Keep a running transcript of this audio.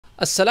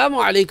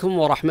Assalamu alaikum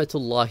wa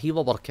rahmatullahi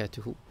wa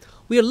barakatuhu.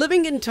 We are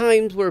living in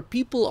times where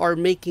people are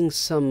making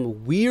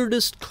some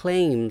weirdest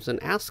claims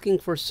and asking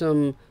for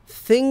some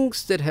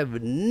things that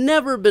have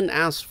never been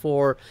asked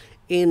for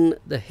in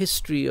the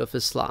history of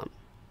Islam.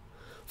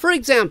 For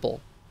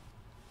example,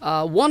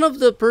 one of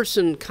the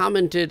person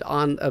commented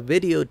on a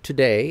video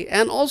today,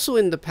 and also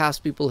in the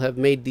past people have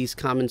made these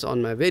comments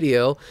on my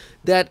video,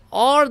 that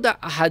are the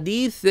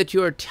hadith that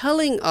you are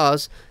telling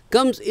us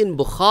comes in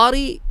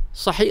Bukhari,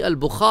 Sahih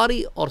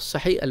al-Bukhari or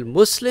Sahih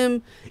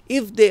al-Muslim.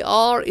 If they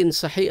are in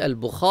Sahih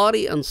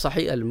al-Bukhari and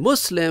Sahih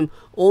al-Muslim,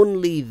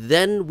 only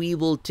then we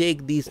will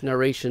take these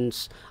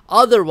narrations.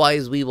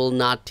 Otherwise, we will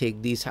not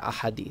take these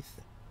hadith.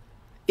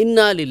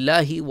 Inna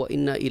lillahi wa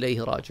inna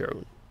ilayhi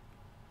raji'un.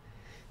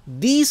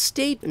 These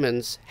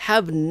statements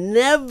have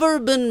never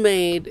been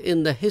made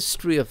in the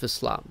history of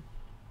Islam.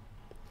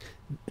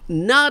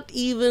 Not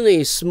even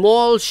a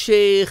small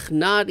sheikh,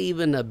 not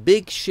even a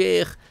big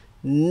sheikh.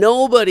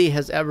 Nobody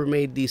has ever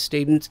made these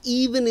statements.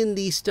 Even in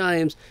these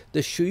times, the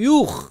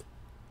shuyukh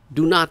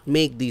do not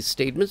make these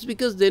statements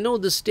because they know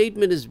the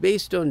statement is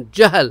based on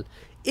jahl,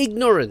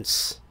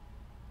 ignorance.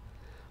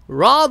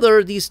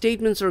 Rather, these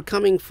statements are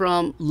coming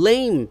from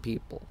lame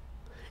people,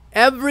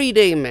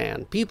 everyday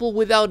man, people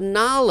without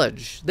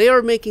knowledge. They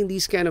are making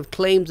these kind of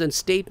claims and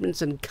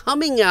statements and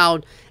coming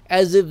out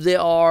as if they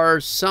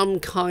are some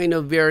kind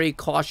of very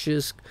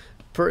cautious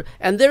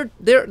and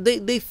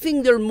they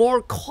think they're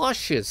more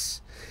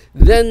cautious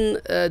than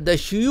the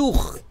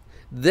shuyukh,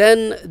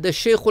 than the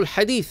Shaykh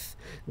al-Hadith,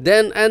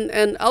 then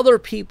and other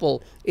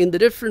people in the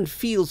different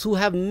fields who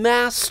have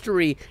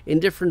mastery in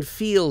different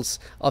fields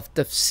of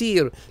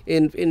tafsir,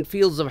 in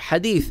fields of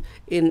hadith,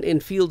 in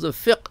fields of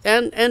fiqh,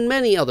 and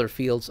many other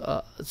fields.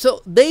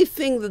 So they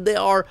think that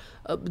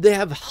they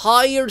have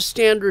higher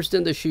standards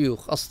than the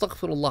shuyukh.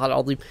 Astaghfirullah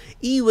al-azim.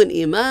 Even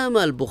Imam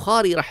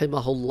al-Bukhari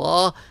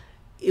rahimahullah,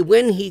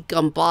 when he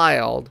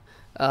compiled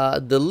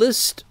the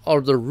list or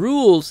the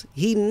rules,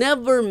 he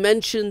never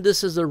mentioned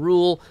this as a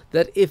rule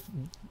that if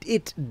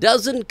it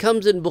doesn't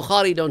comes in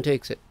Bukhari, don't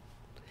take it.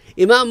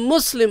 Imam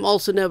Muslim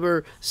also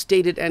never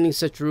stated any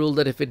such rule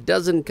that if it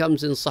doesn't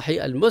comes in Sahih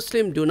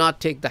al-Muslim, do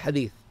not take the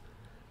hadith.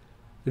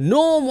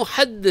 No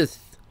muhaddith,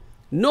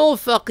 no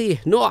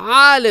faqih, no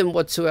alim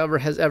whatsoever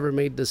has ever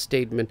made this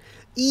statement.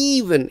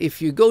 Even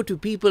if you go to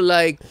people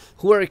like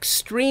who are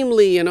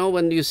extremely,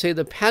 when you say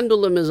the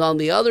pendulum is on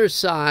the other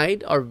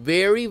side, are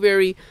very,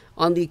 very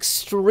on the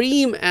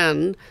extreme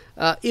end,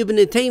 Ibn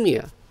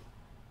Taymiyyah.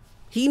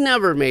 He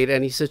never made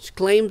any such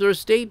claims or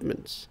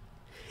statements.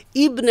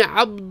 Ibn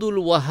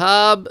Abdul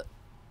Wahhab,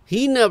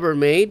 he never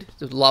made.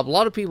 A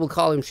lot of people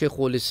call him Shaykh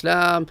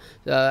al-Islam.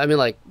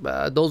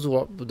 Those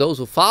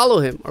who follow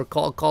him or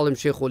call him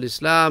Shaykh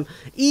al-Islam.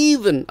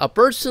 Even a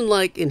person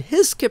like in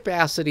his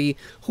capacity,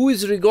 who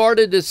is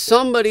regarded as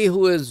somebody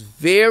who is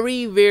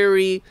very,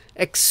 very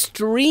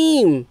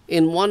extreme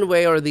in one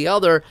way or the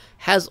other,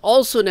 has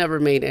also never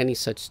made any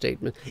such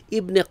statement.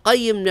 Ibn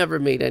Qayyim never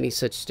made any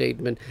such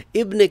statement.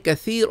 Ibn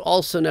Kathir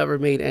also never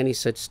made any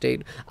such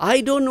statement.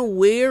 I don't know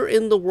where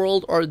in the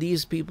world are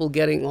these people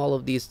getting all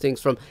of these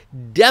things from.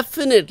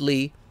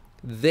 Definitely,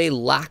 they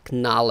lack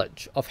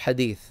knowledge of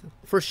hadith.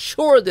 For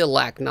sure, they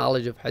lack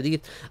knowledge of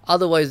hadith.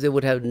 Otherwise, they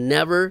would have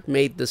never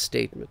made this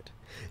statement.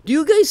 Do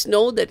you guys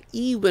know that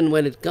even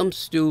when it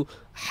comes to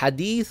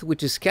hadith,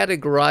 which is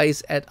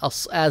categorized as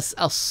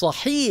a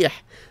sahih,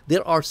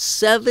 there are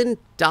 7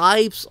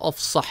 types of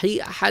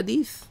sahih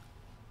hadith?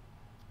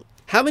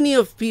 How many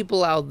of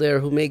people out there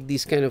who make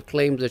these kind of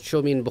claims that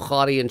show me in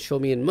Bukhari and show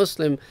me in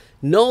Muslim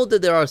know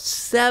that there are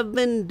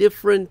 7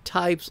 different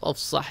types of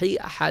sahih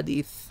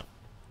hadith?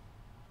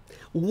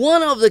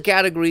 One of the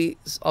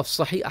categories of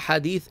sahih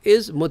hadith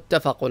is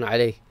muttafaqun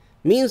alayh,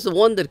 means the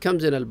one that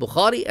comes in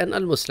al-Bukhari and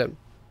al-Muslim.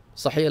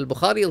 Sahih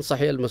al-Bukhari and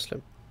Sahih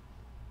al-Muslim.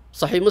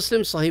 Sahih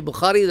Muslim, Sahih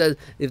Bukhari, that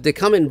if they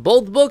come in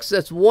both books,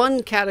 that's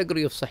one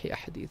category of Sahih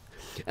Hadith.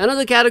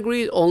 Another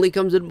category only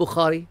comes in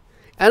Bukhari.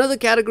 Another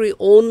category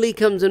only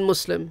comes in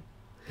Muslim.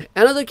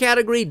 Another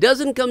category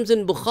doesn't comes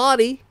in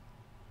Bukhari,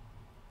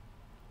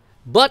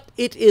 but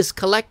it is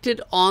collected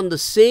on the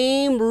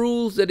same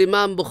rules that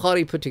Imam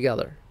Bukhari put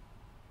together.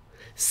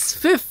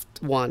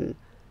 5th one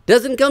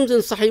doesn't comes in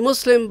Sahih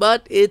Muslim,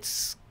 but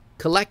it's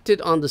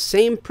collected on the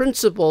same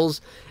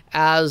principles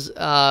as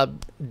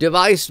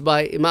devised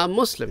by Imam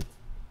Muslim.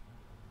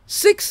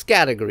 6th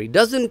category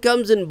doesn't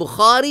comes in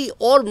Bukhari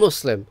or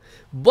Muslim,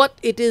 but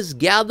it is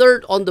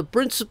gathered on the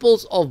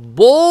principles of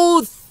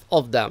both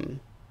of them,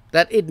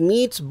 that it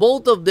meets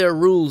both of their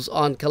rules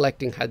on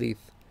collecting hadith.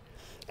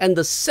 And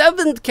the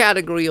 7th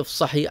category of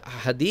Sahih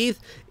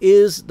Hadith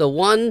is the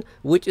one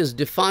which is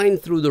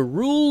defined through the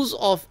rules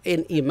of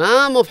an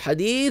Imam of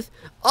Hadith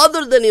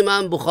other than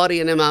Imam Bukhari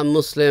and Imam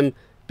Muslim,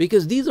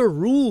 because these are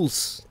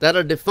rules that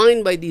are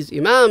defined by these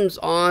Imams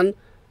on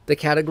the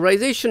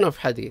categorization of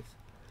Hadith.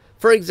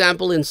 For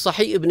example, in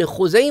Sahih ibn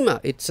Khuzaymah,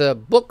 it's a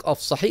book of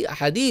Sahih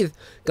Hadith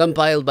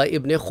compiled by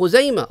Ibn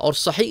Khuzaymah, or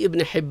Sahih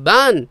ibn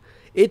Hibban,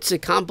 It's a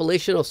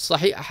compilation of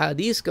Sahih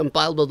Hadith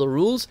compiled by the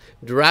rules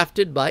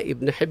drafted by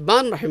Ibn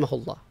Hibban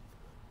rahimahullah.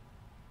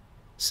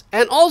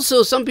 And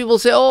also some people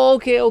say, oh,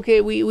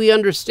 okay, we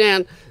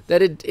understand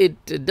that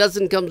it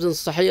doesn't come in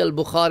Sahih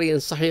al-Bukhari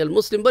and Sahih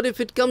al-Muslim, but if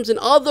it comes in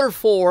other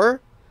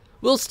four,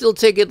 we'll still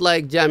take it,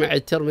 like Jami'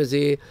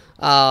 al-Tirmizi,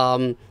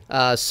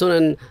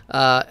 Sunan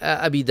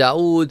Abi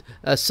Dawood,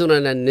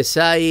 Sunan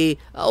al-Nisa'i,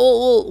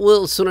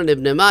 we'll Sunan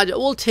Ibn Majah,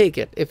 we'll take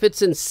it. If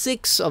it's in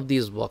 6 of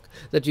these books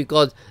that you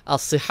call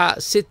al-Sihah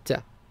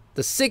Sitta,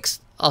 the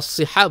 6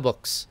 al-Sihah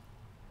books.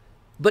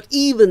 But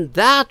even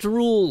that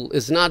rule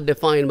is not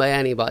defined by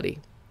anybody.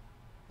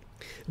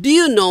 Do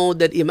you know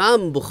that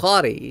Imam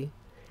Bukhari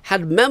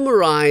had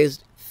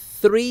memorized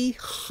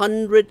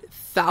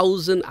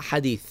 300,000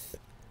 hadith?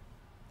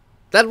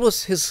 That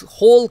was his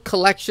whole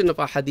collection of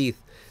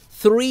hadith.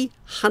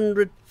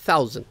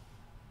 300,000.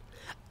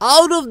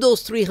 Out of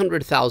those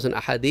 300,000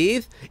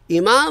 hadith,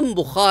 Imam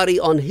Bukhari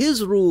on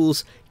his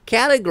rules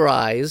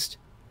categorized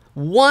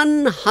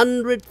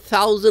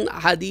 100,000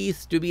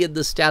 hadith to be at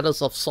the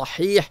status of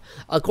Sahih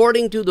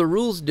according to the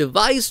rules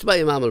devised by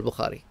Imam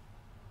al-Bukhari.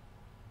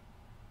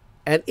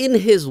 And in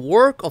his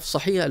work of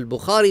Sahih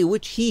al-Bukhari,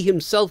 which he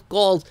himself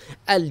calls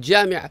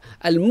al-Jami'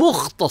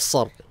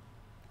 al-Mukhtasar,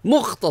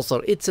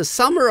 it's a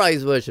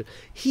summarized version,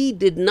 he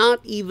did not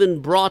even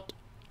brought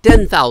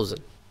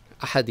 10,000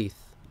 hadith.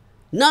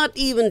 Not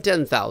even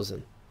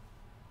 10,000.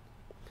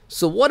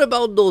 So what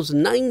about those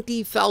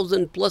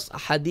 90,000 plus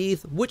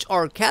hadith which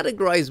are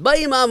categorized by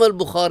Imam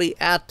al-Bukhari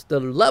at the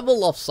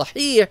level of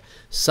Sahih?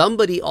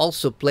 Somebody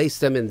also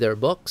placed them in their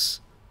books,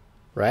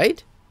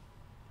 right?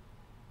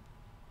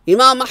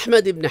 Imam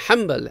Ahmad ibn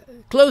Hanbal,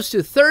 close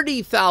to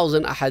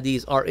 30,000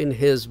 hadith are in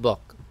his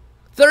book.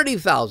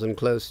 30,000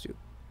 close to.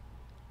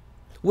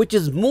 Which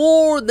is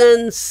more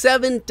than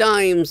 7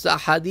 times the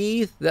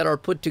hadith that are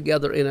put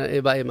together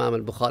by Imam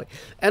al-Bukhari.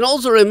 And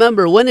also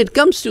remember, when it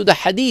comes to the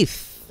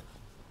hadith,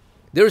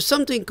 there is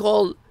something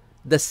called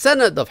the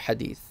sanad of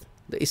hadith,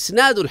 the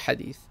isnadul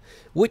hadith,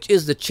 which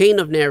is the chain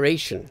of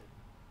narration.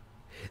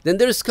 Then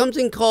there is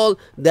something called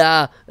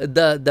the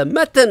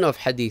matan of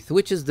hadith,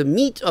 which is the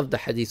meat of the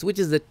hadith, which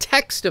is the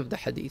text of the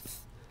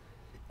hadith.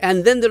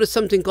 And then there is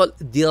something called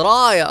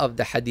diraya of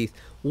the hadith,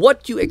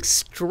 what you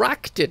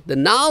extracted, the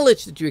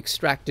knowledge that you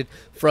extracted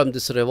from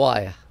this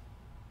riwayah.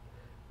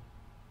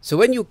 So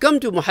when you come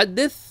to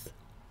muhaddith,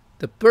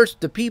 the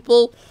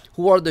people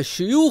who are the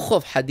shuyukh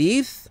of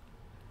hadith,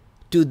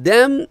 to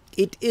them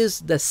it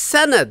is the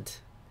sanad,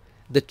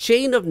 the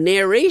chain of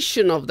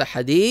narration of the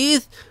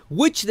hadith,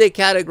 which they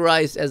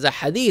categorize as a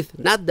hadith,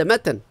 not the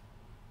matan,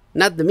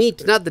 not the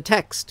meat, not the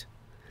text.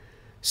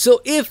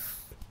 So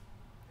if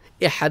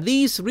a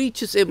hadith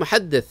reaches a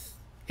muhaddith,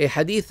 a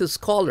hadith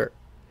scholar,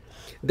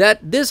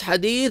 that this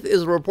hadith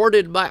is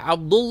reported by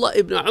Abdullah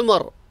ibn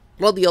Umar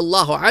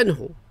radiyallahu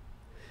anhu,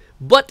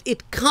 but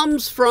it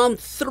comes from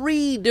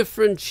 3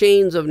 different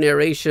chains of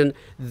narration,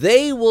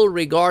 they will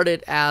regard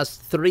it as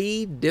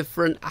 3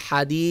 different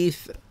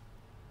hadith,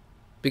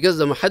 because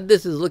the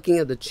muhaddith is looking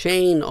at the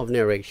chain of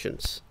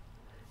narrations,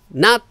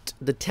 not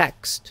the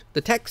text. The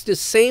text is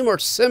same or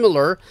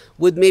similar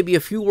with maybe a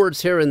few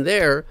words here and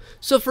there.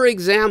 So for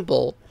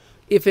example,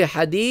 if a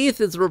hadith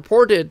is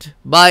reported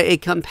by a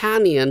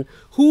companion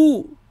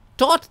who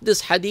taught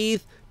this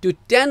hadith to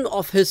 10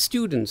 of his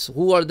students,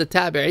 who are the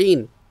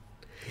tabi'een,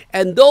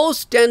 and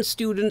those 10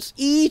 students,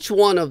 each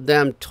one of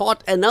them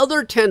taught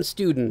another 10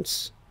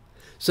 students.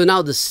 So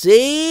now the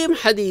same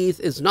hadith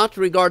is not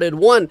regarded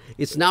one,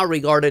 it's now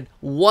regarded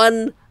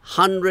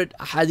 100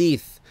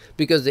 hadith,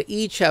 because they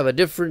each have a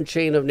different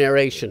chain of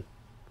narration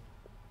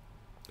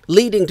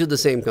leading to the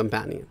same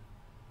companion.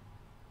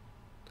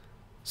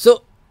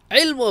 So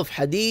ilm of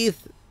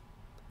hadith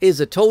is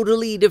a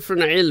totally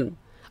different ilm.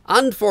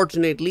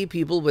 Unfortunately,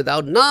 people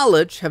without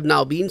knowledge have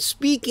now been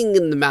speaking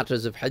in the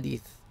matters of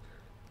hadith.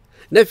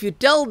 Now if you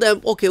tell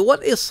them, okay,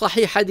 what is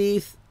sahih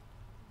hadith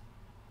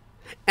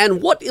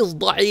and what is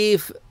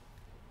da'if,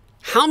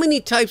 how many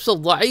types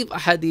of da'if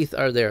hadith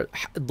are there?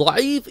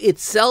 Da'if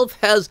itself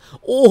has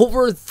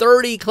over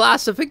 30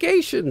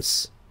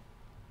 classifications.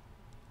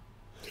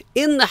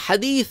 In the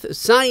hadith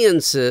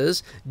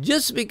sciences,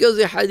 just because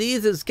a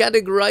hadith is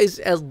categorized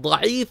as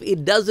da'if,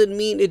 it doesn't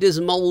mean it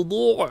is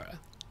mawdu'.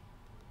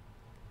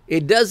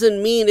 It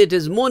doesn't mean it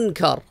is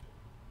munkar.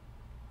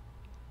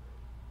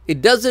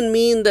 It doesn't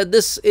mean that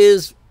this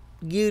is,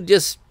 you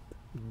just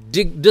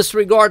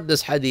disregard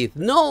this hadith.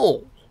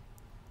 No.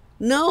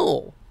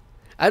 No.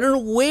 I don't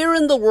know where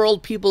in the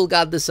world people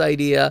got this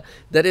idea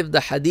that if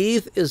the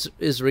hadith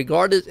is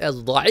regarded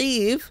as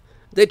da'if,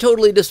 they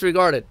totally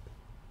disregard it.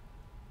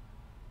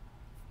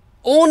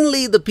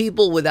 Only the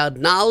people without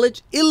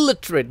knowledge,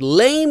 illiterate,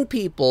 lame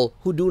people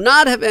who do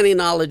not have any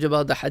knowledge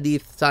about the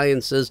hadith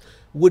sciences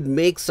would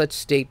make such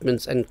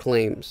statements and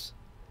claims.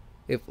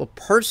 If a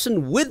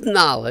person with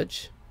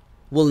knowledge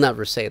will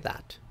never say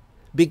that,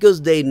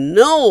 because they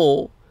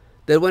know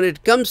that when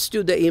it comes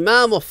to the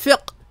imam of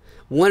fiqh,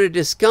 when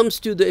it comes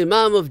to the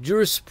imam of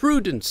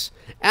jurisprudence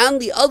and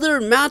the other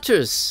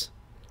matters,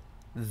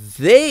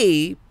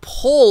 they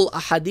pull a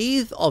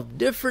hadith of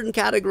different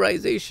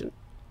categorization.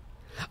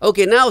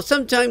 Okay, now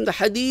sometimes the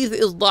hadith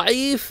is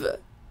da'if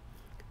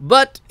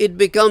but it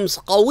becomes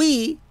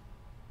qawi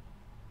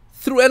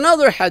through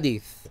another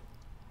hadith,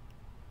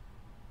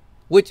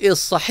 which is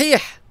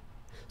sahih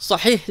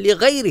li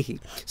ghayrihi.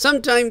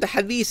 Sometimes the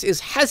hadith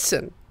is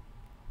hasan.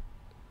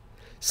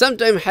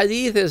 Sometimes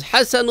hadith is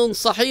hasanun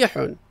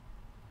sahihun.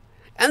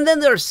 And then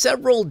there are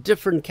several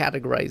different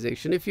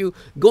categorizations. If you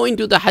go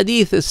into the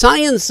hadith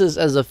sciences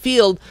as a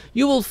field,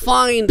 you will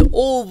find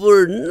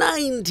over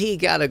 90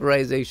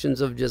 categorizations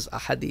of just a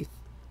hadith.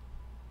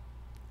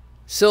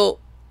 So,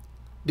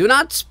 do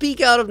not speak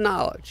out of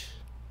knowledge.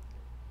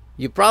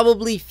 You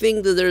probably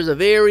think that there's a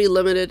very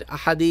limited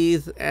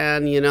hadith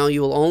and you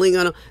will only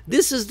gonna,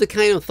 this is the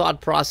kind of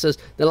thought process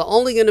that I'm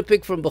only gonna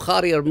pick from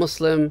Bukhari or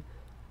Muslim.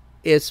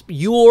 It's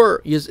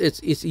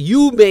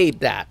you made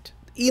that.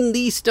 In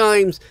these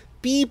times,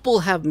 people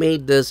have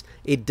made this.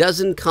 It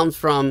doesn't come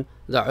from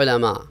the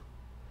ulama.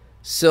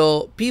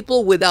 So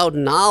people without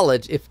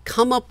knowledge, if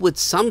come up with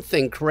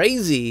something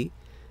crazy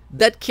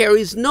that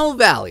carries no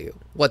value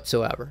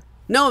whatsoever,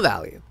 no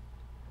value.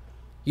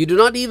 You do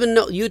not even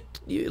know. A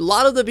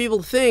lot of the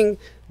people think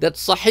that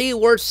sahih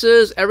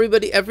versus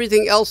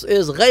everything else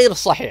is غير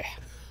sahih.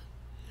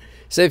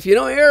 So if you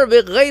know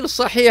Arabic, غير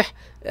sahih,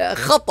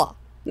 khata.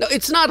 No,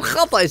 it's not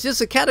khata. It's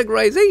just a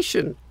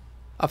categorization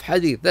of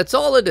hadith. That's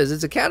all it is.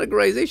 It's a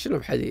categorization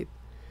of hadith.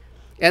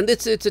 And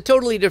it's a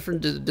totally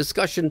different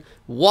discussion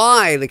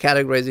why the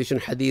categorization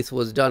of hadith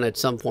was done at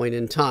some point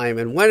in time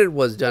and when it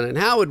was done and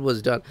how it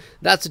was done.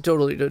 That's a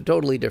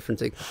totally different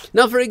thing.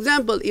 Now, for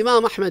example,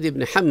 Imam Ahmad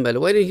ibn Hanbal,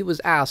 when he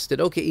was asked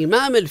that, okay,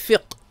 Imam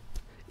al-Fiqh,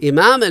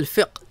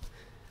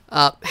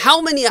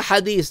 how many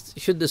hadith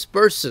should this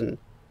person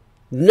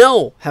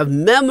know, have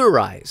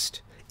memorized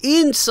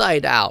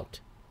inside out?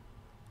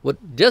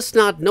 Would just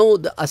not know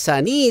the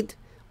asanid,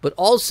 but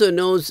also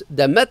knows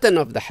the matan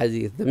of the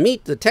hadith,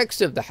 the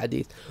text of the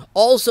hadith,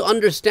 also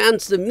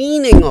understands the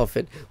meaning of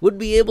it, would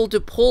be able to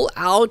pull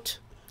out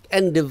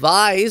and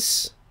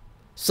devise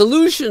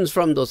solutions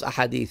from those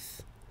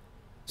ahadith.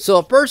 So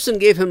a person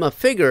gave him a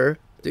figure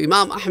to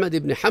Imam Ahmad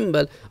ibn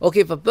Hanbal.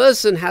 Okay, if a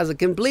person has a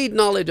complete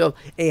knowledge of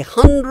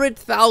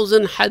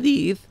 100,000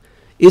 hadith,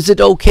 is it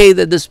okay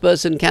that this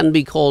person can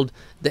be called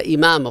the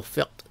Imam of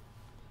fiqh?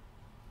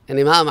 And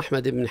Imam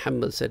Ahmad ibn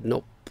Hanbal said,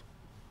 nope.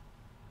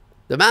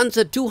 The man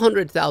said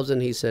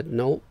 200,000, he said,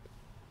 no.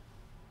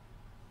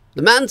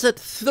 The man said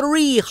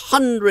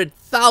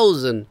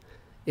 300,000.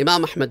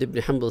 Imam Ahmad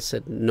ibn Hanbal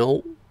said,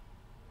 no.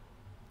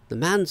 The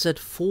man said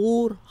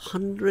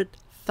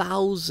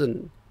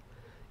 400,000.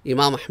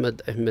 Imam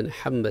Ahmad ibn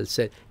Hanbal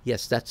said,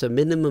 yes, that's a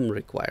minimum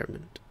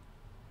requirement.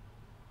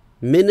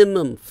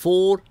 Minimum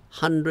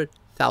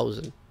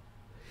 400,000.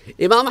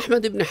 Imam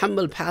Ahmad ibn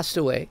Hanbal passed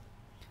away.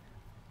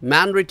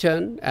 Man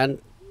returned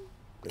and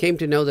came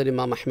to know that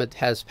Imam Ahmad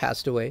has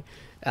passed away,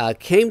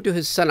 came to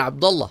his son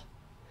Abdullah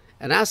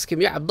and asked him,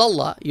 Ya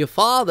Abdullah, your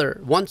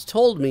father once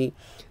told me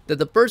that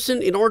the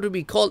person, in order to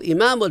be called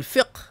Imam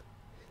al-Fiqh,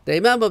 the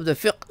Imam of the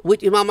Fiqh,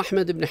 which Imam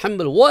Ahmad ibn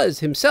Hanbal was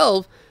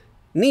himself,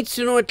 needs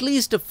to know at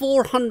least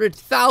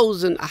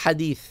 400,000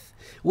 ahadith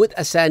with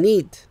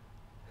asanid,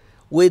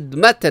 with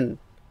matan,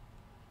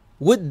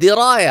 with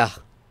dirayah.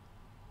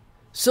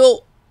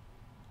 So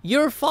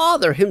your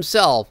father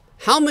himself,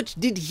 how much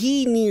did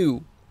he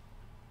knew?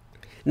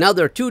 Now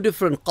there are two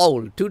different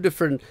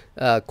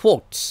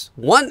quotes.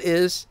 One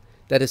is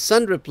that his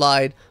son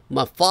replied,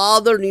 my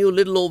father knew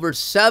little over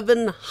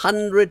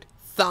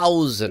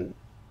 700,000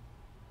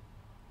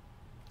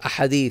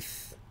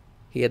 ahadith.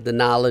 He had the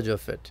knowledge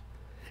of it.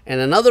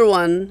 And another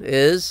one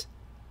is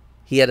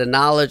he had a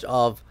knowledge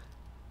of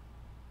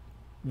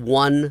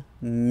 1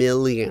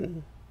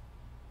 million.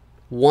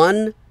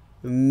 1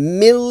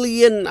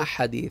 million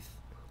ahadith.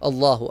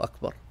 Allahu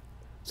Akbar.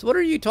 So what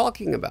are you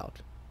talking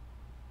about?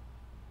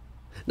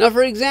 Now,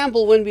 for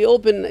example, when we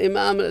open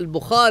Imam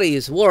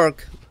al-Bukhari's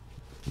work,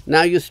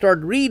 now you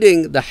start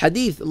reading the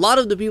hadith. A lot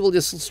of the people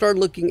just start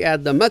looking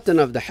at the matan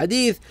of the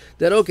hadith,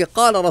 that, okay,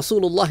 qala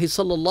Rasulullah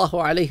sallallahu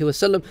alayhi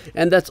wasallam,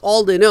 and that's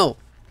all they know.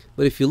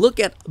 But if you look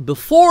at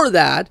before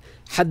that,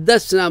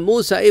 حدثنا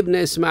موسى ابن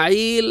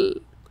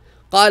إسماعيل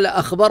قال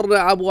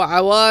أخبرنا أبو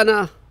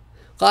عوانة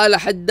قال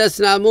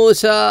حدثنا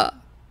موسى.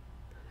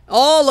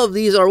 All of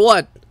these are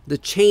what? The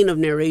chain of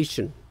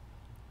narration.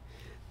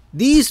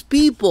 These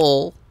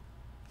people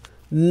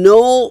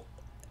know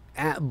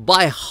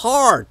by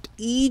heart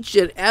each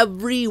and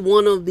every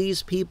one of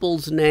these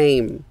people's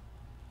name.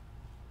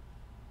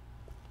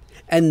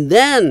 And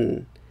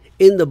then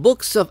in the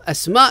books of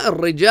Asma'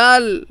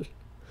 al-Rijal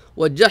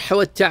wa Jarh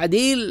wa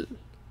Ta'dil,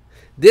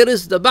 there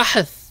is the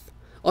bahth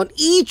on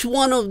each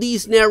one of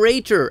these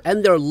narrator,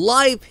 and their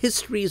life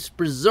history is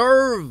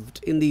preserved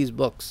in these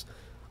books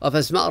of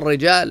Asma'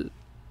 al-Rijal,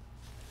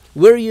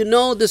 where you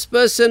know this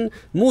person,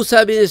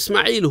 Musa bin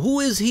Ismail,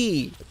 who is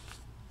he?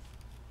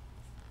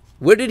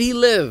 Where did he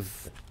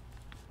live?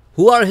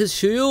 Who are his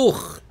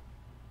shuyukh?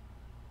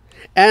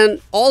 And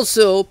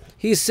also,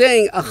 he's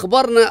saying,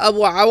 Akhbarna Abu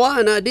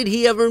Awana. Did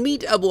he ever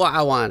meet Abu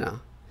Awana?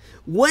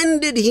 When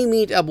did he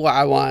meet Abu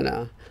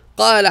Awana?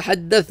 قال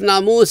حدثنا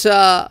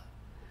موسى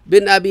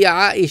بن أبي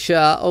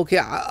عائشة. Okay,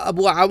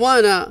 Abu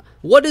Awana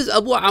What is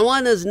Abu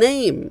Awana's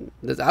name?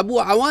 This Abu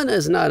Awana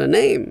is not a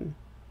name.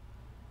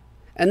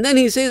 And then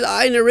he says,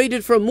 I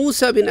narrated from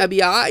Musa bin Abi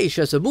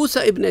Aisha. So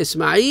Musa ibn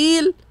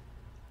Ismail,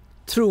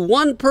 through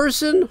one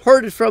person,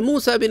 heard it from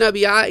Musa bin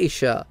Abi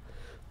Aisha.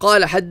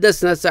 قال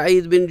حدثنا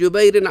سعيد بن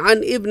جبير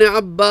عن ابن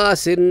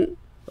عباس.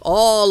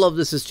 All of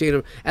this is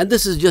chain. And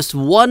this is just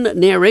one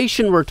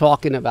narration we're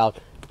talking about.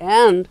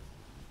 And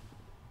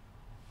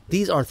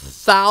these are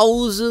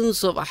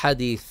thousands of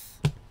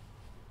hadith.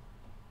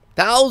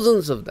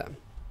 Thousands of them.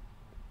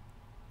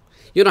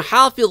 You know,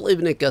 Hafiz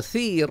ibn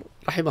Kathir,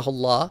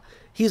 rahimahullah,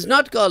 he's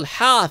not called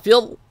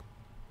Hafiz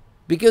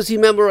because he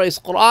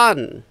memorized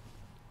Quran.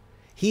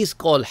 He's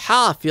called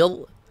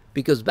Hafiz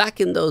because back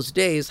in those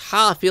days,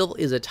 Hafiz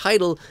is a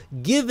title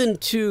given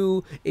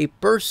to a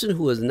person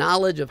who has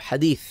knowledge of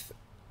hadith.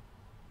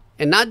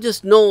 And not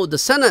just know the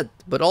sanad,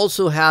 but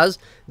also has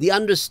the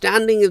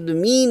understanding of the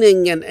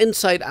meaning and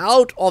insight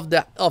out of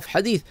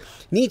hadith.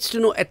 Needs to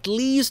know at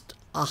least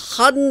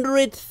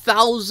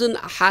 100,000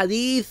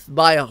 hadith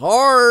by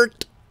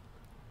heart.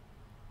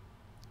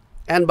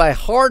 And by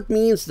heart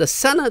means the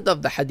sanad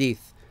of the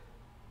hadith.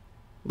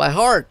 By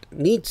heart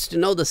needs to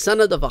know the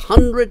sanad of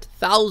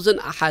 100,000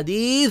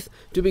 hadith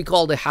to be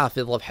called a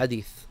hafiz of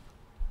hadith.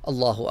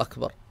 Allahu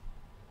Akbar.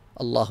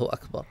 Allahu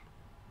Akbar.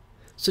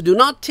 So do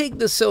not take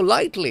this so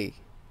lightly.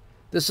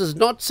 This is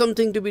not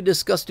something to be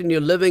discussed in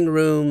your living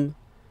room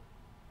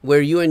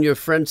where you and your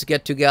friends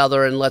get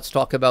together and let's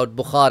talk about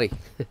Bukhari.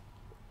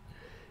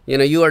 You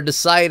know, you are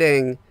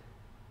deciding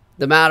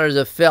the matters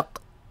of fiqh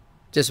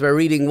just by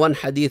reading one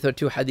hadith or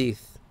two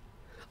hadith.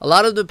 A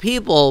lot of the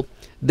people,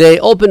 they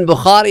open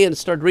Bukhari and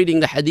start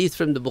reading the hadith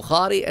from the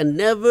Bukhari and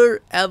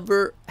never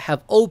ever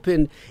have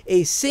opened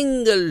a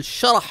single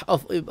sharh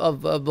of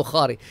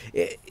Bukhari.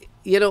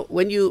 You know,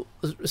 when you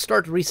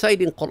start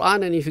reciting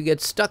Quran and if you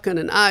get stuck on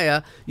an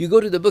ayah, you go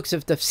to the books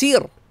of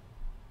tafsir.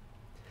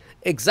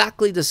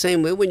 Exactly the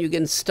same way when you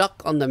get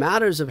stuck on the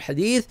matters of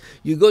hadith,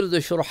 you go to the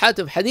shuruhat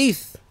of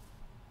hadith.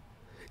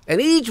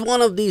 And each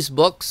one of these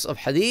books of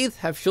hadith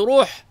have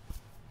shuruh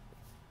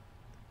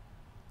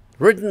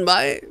written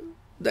by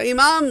the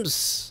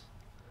imams.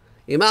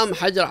 Imam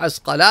Hajar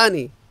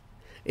Asqalani,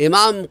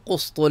 Imam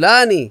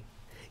Qustulani,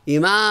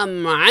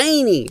 Imam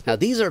Aini. Now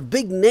these are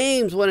big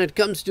names when it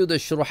comes to the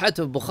shuruhat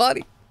of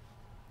Bukhari.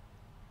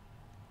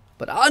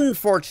 But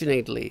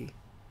unfortunately,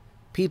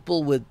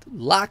 people with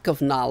lack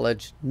of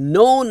knowledge,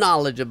 no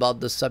knowledge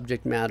about the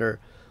subject matter,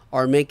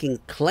 are making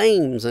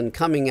claims and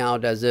coming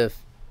out as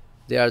if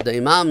they are the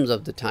imams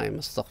of the time.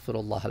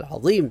 Astaghfirullah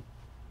al-azim.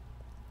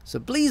 So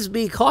please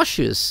be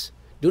cautious.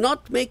 Do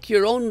not make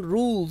your own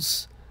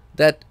rules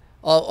that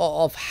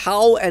of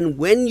how and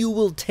when you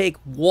will take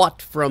what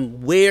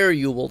from where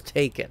you will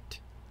take it.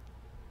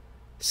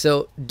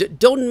 So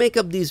don't make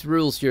up these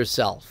rules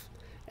yourself.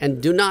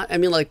 And do not, I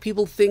mean, like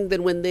people think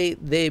that when they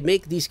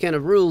make these kind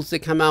of rules, they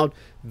come out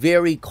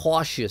very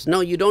cautious.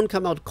 No, you don't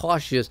come out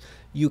cautious.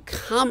 You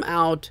come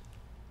out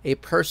a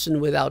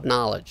person without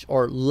knowledge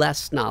or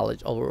less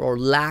knowledge or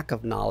lack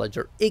of knowledge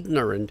or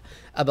ignorant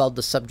about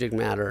the subject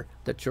matter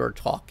that you're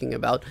talking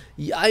about.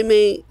 I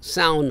may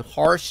sound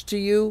harsh to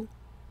you,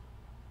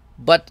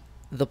 but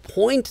the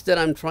point that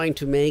I'm trying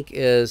to make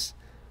is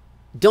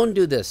don't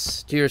do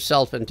this to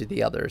yourself and to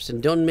the others,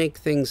 and don't make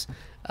things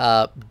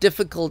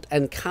difficult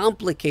and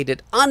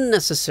complicated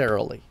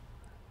unnecessarily.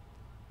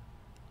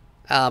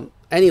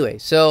 Anyway,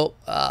 so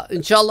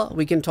inshallah,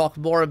 we can talk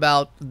more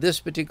about this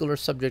particular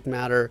subject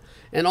matter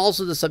and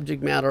also the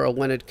subject matter of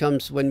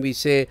when we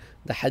say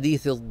the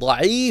hadith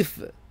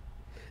al-da'if,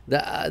 the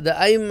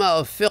aimma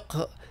of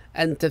fiqh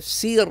and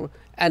tafsir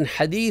and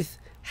hadith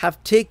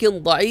have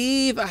taken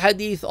da'if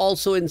hadith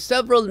also in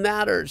several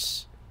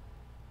matters.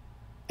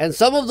 And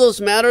some of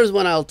those matters,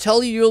 when I'll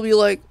tell you, you'll be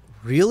like,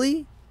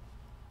 really?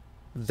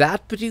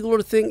 That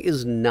particular thing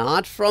is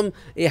not from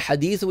a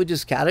hadith which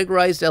is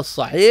categorized as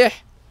sahih?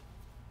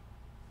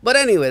 But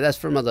anyway, that's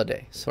for another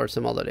day, for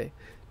some other day.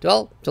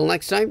 Till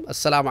next time,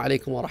 Assalamu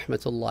alaikum wa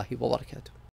rahmatullahi wa barakatuh.